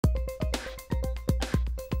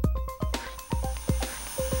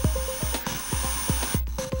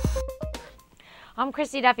I'm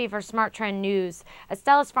Christy Duffy for Smart Trend News.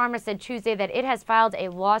 Astellas Pharma said Tuesday that it has filed a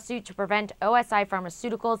lawsuit to prevent OSI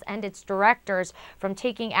Pharmaceuticals and its directors from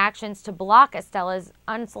taking actions to block Astellas'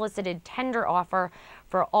 unsolicited tender offer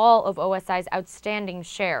for all of OSI's outstanding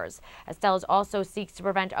shares. Astellas also seeks to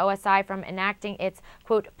prevent OSI from enacting its,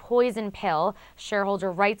 quote, poison pill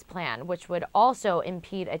shareholder rights plan, which would also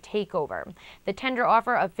impede a takeover. The tender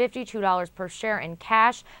offer of $52 per share in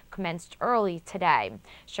cash commenced early today.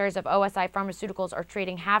 Shares of OSI Pharmaceuticals are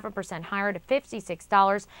trading 0.5% higher to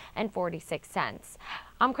 $56.46.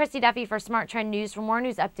 I'm Christy Duffy for Smart Trend News. For more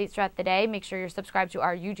news updates throughout the day, make sure you're subscribed to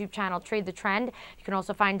our YouTube channel, Trade the Trend. You can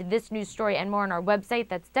also find this news story and more on our website.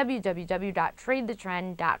 That's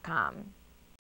www.tradethetrend.com.